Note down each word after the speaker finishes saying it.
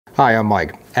Hi, I'm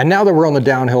Mike, and now that we're on the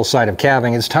downhill side of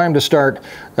calving, it's time to start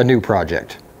a new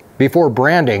project. Before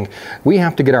branding, we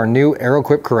have to get our new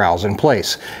Arrowquip Corrals in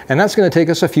place, and that's going to take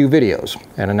us a few videos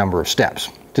and a number of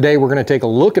steps. Today we're going to take a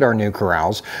look at our new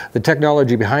corrals, the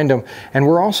technology behind them, and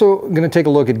we're also going to take a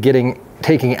look at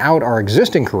taking out our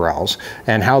existing corrals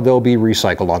and how they'll be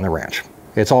recycled on the ranch.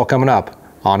 It's all coming up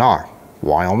on Our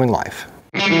Wyoming Life.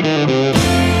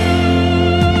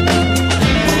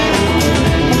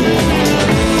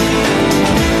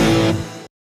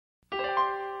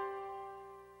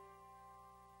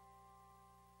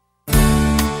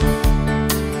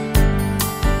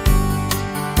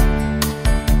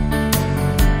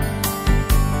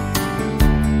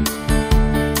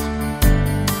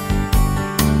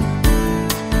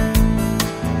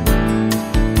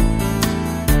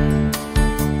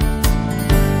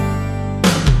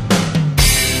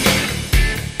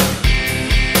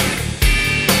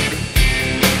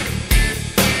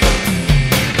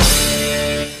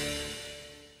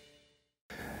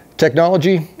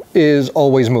 Technology is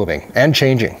always moving and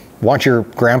changing. Watch your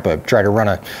grandpa try to run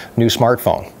a new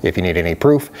smartphone if you need any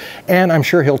proof. And I'm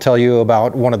sure he'll tell you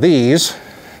about one of these,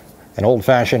 an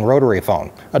old-fashioned rotary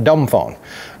phone, a dumb phone,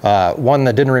 one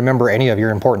that didn't remember any of your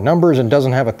important numbers and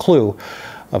doesn't have a clue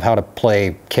of how to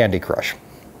play Candy Crush.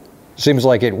 Seems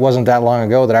like it wasn't that long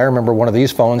ago that I remember one of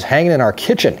these phones hanging in our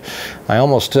kitchen. I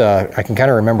can kind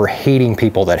of remember hating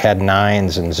people that had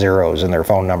 9s and 0s in their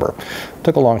phone number.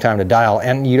 Took a long time to dial,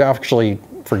 and you'd actually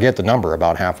forget the number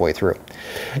about halfway through.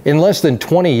 In less than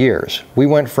 20 years, we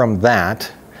went from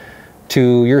that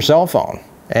to your cell phone.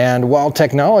 And while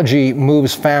technology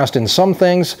moves fast in some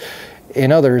things,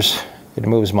 in others, it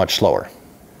moves much slower.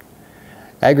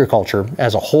 Agriculture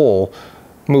as a whole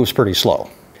moves pretty slow.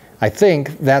 I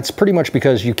think that's pretty much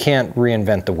because you can't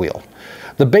reinvent the wheel.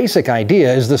 The basic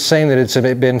idea is the same that it's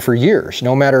been for years,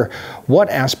 no matter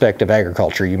what aspect of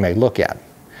agriculture you may look at.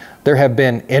 There have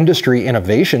been industry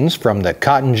innovations from the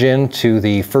cotton gin to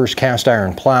the first cast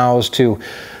iron plows to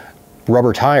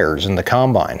rubber tires in the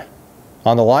combine.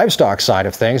 On the livestock side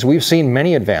of things, we've seen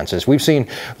many advances. We've seen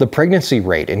the pregnancy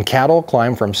rate in cattle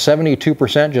climb from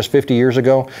 72% just 50 years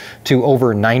ago to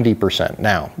over 90%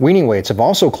 now. Weaning weights have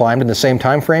also climbed in the same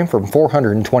time frame from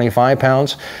 425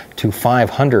 pounds to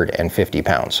 550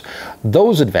 pounds.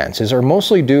 Those advances are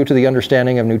mostly due to the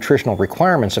understanding of nutritional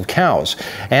requirements of cows,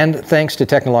 and thanks to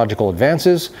technological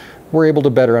advances, we're able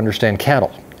to better understand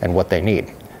cattle and what they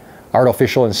need.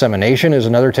 Artificial insemination is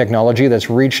another technology that's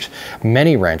reached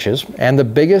many ranches, and the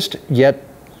biggest, yet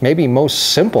maybe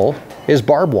most simple, is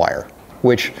barbed wire,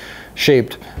 which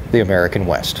shaped the American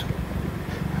West.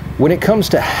 When it comes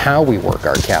to how we work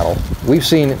our cattle, we've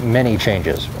seen many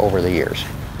changes over the years.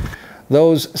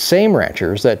 Those same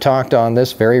ranchers that talked on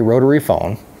this very rotary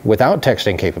phone, without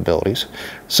texting capabilities,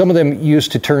 some of them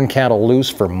used to turn cattle loose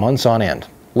for months on end,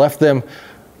 left them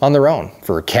on their own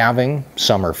for calving,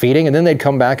 summer feeding, and then they'd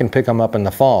come back and pick them up in the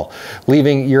fall,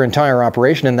 leaving your entire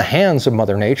operation in the hands of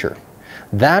Mother Nature.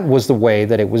 That was the way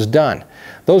that it was done.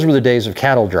 Those were the days of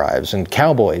cattle drives and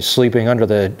cowboys sleeping under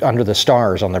the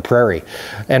stars on the prairie.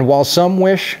 And while some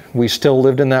wish we still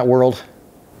lived in that world,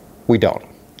 we don't.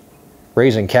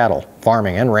 Raising cattle,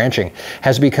 farming, and ranching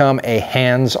has become a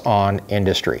hands-on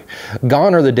industry.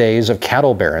 Gone are the days of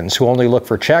cattle barons who only look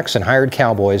for checks and hired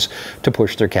cowboys to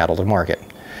push their cattle to market.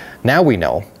 Now we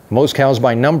know most cows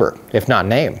by number, if not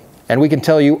name, and we can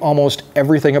tell you almost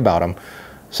everything about them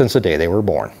since the day they were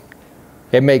born.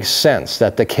 It makes sense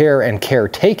that the care and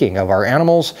caretaking of our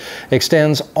animals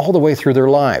extends all the way through their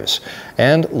lives.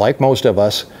 And like most of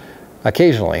us,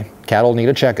 occasionally cattle need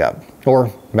a checkup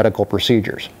or medical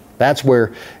procedures. That's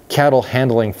where cattle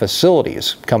handling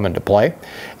facilities come into play,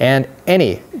 and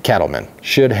any cattleman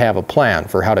should have a plan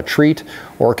for how to treat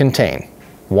or contain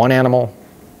one animal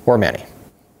or many.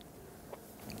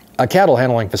 A cattle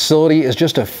handling facility is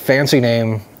just a fancy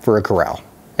name for a corral,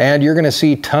 and you're going to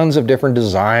see tons of different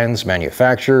designs,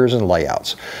 manufacturers, and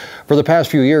layouts. For the past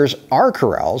few years, our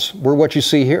corrals were what you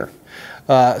see here.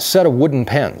 A set of wooden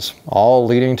pens, all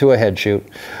leading to a head chute,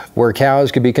 where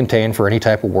cows could be contained for any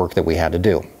type of work that we had to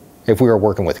do. If we were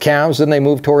working with calves, then they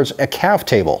moved towards a calf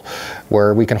table,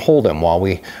 where we can hold them while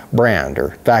we brand or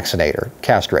vaccinate or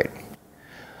castrate.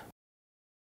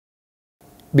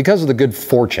 Because of the good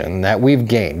fortune that we've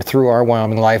gained through Our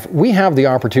Wyoming Life, we have the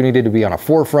opportunity to be on a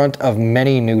forefront of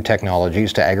many new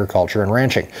technologies to agriculture and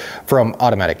ranching, from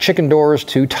automatic chicken doors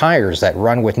to tires that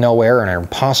run with no air and are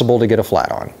impossible to get a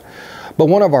flat on. But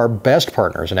one of our best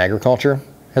partners in agriculture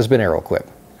has been Arrowquip.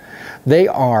 They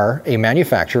are a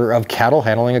manufacturer of cattle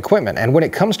handling equipment, and when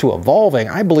it comes to evolving,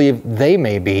 I believe they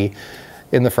may be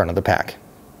in the front of the pack.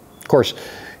 Of course,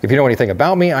 If you know anything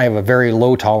about me, I have a very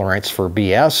low tolerance for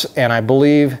BS, and I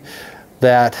believe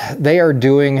that they're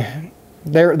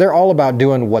all about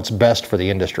doing what's best for the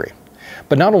industry.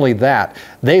 But not only that,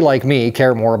 they, like me,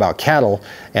 care more about cattle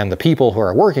and the people who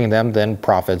are working them than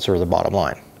profits or the bottom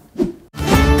line.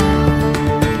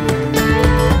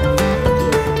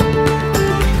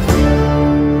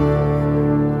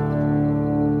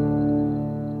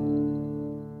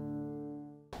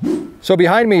 So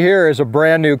behind me here is a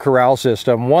brand new corral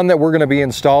system, one that we're going to be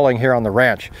installing here on the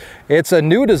ranch. It's a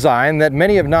new design that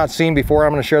many have not seen before.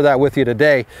 I'm going to share that with you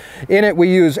today. In it,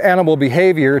 we use animal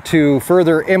behavior to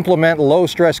further implement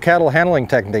low-stress cattle handling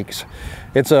techniques.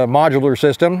 It's a modular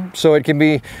system, so it can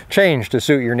be changed to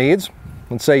suit your needs.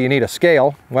 Let's say you need a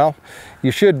scale. Well,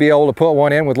 you should be able to put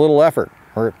one in with little effort,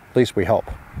 or at least we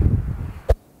hope.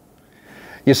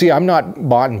 You see, I'm not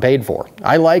bought and paid for.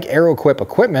 I like Arrowquip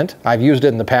equipment. I've used it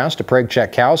in the past to preg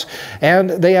check cows,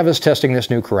 and they have us testing this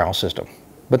new corral system.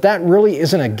 But that really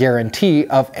isn't a guarantee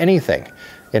of anything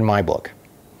in my book.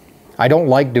 I don't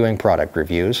like doing product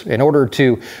reviews. In order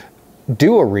to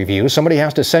do a review, somebody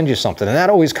has to send you something, and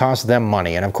that always costs them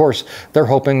money. And of course, they're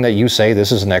hoping that you say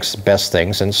this is the next best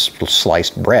thing since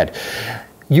sliced bread.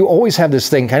 You always have this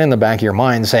thing kind of in the back of your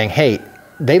mind saying, hey,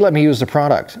 they let me use the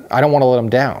product. I don't want to let them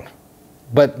down.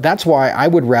 But that's why I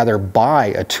would rather buy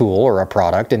a tool or a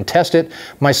product and test it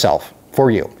myself for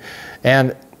you.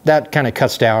 And that kind of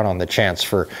cuts down on the chance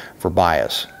for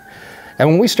bias. And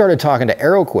when we started talking to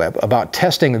Arrowquip about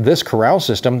testing this corral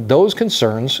system, those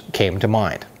concerns came to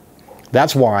mind.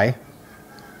 That's why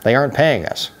they aren't paying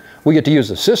us. We get to use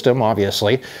the system,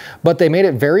 obviously, but they made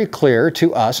it very clear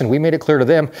to us, and we made it clear to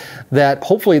them, that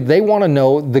hopefully they want to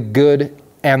know the good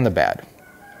and the bad.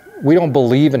 We don't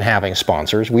believe in having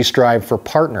sponsors. We strive for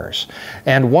partners,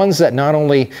 and ones that not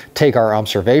only take our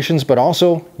observations, but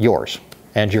also yours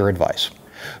and your advice.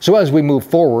 So as we move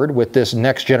forward with this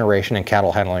next generation in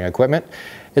cattle handling equipment,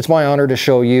 it's my honor to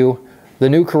show you the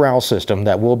new corral system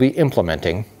that we'll be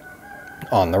implementing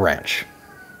on the ranch.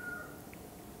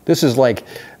 This is like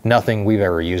nothing we've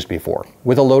ever used before.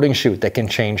 With a loading chute that can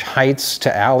change heights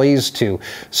to alleys, to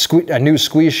a new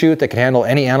squeeze chute that can handle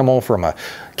any animal from a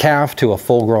calf to a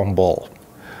full-grown bull.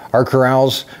 Our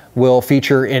corrals will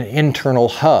feature an internal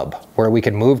hub where we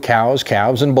can move cows,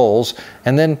 calves, and bulls,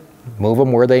 and then move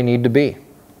them where they need to be.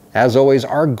 As always,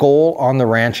 our goal on the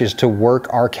ranch is to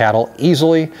work our cattle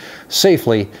easily,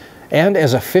 safely, and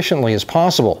as efficiently as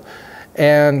possible.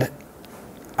 And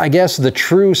I guess the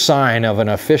true sign of an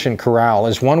efficient corral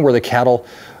is one where the cattle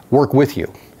work with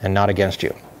you and not against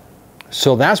you.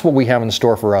 So that's what we have in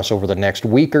store for us over the next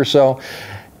week or so.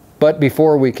 But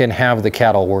before we can have the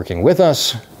cattle working with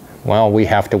us, well, we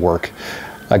have to work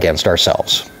against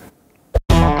ourselves.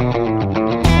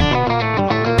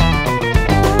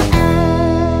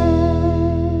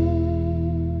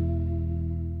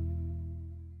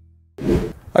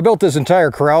 I built this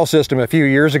entire corral system a few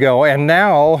years ago, and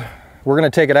now we're going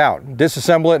to take it out,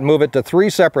 disassemble it, and move it to 3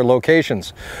 separate locations.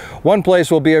 One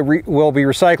place we'll be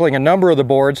recycling a number of the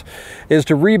boards is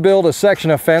to rebuild a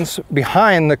section of fence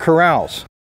behind the corrals.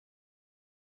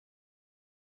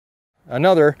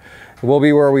 Another will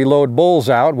be where we load bulls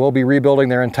out. We'll be rebuilding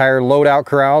their entire load-out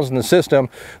corrals in the system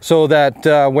so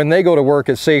that when they go to work,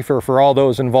 it's safer for all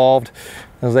those involved,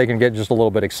 as they can get just a little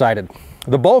bit excited.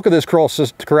 The bulk of this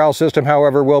corral system,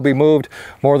 however, will be moved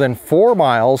more than 4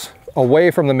 miles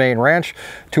away from the main ranch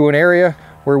to an area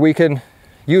where we can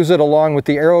use it along with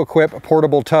the Arrowquip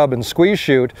portable tub and squeeze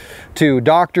chute to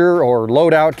doctor or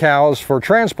load out cows for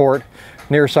transport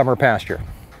near summer pasture.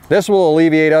 This will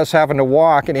alleviate us having to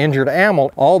walk an injured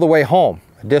animal all the way home,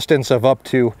 a distance of up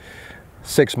to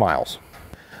 6 miles.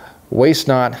 Waste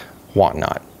not, want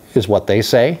not, is what they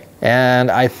say.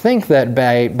 And I think that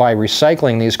by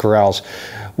recycling these corrals,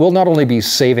 we'll not only be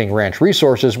saving ranch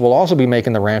resources, we'll also be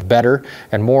making the ranch better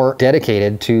and more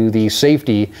dedicated to the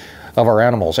safety of our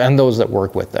animals and those that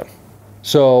work with them.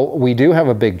 So we do have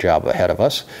a big job ahead of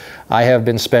us. I have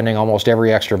been spending almost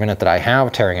every extra minute that I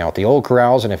have tearing out the old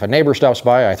corrals, and if a neighbor stops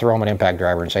by, I throw him an impact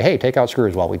driver and say, hey, take out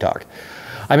screws while we talk.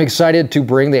 I'm excited to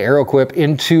bring the Arrowquip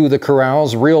into the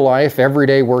corrals, real life, every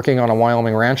day working on a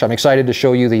Wyoming ranch. I'm excited to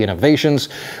show you the innovations,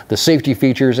 the safety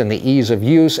features, and the ease of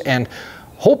use, and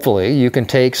hopefully you can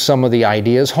take some of the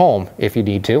ideas home if you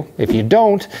need to. If you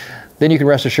don't, then you can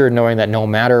rest assured knowing that no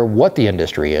matter what the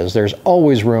industry is, there's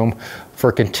always room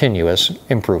for continuous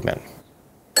improvement.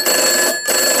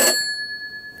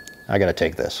 I gotta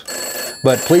take this.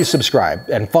 But please subscribe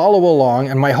and follow along,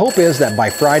 and my hope is that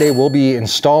by Friday we'll be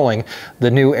installing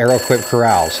the new Arrowquip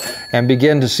corrals and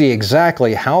begin to see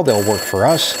exactly how they'll work for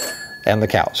us and the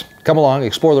cows. Come along,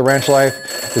 explore the ranch life,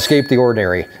 escape the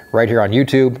ordinary, right here on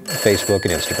YouTube, Facebook,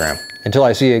 and Instagram. Until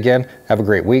I see you again, have a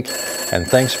great week, and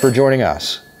thanks for joining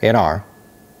us in Our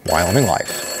Wyoming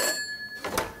Life.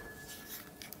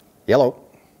 Yellow.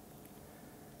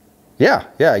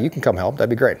 Yeah, you can come help. That'd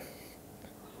be great.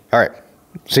 All right,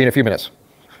 see you in a few minutes.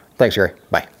 Thanks, Jerry.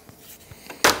 Bye.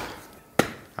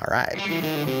 All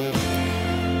right.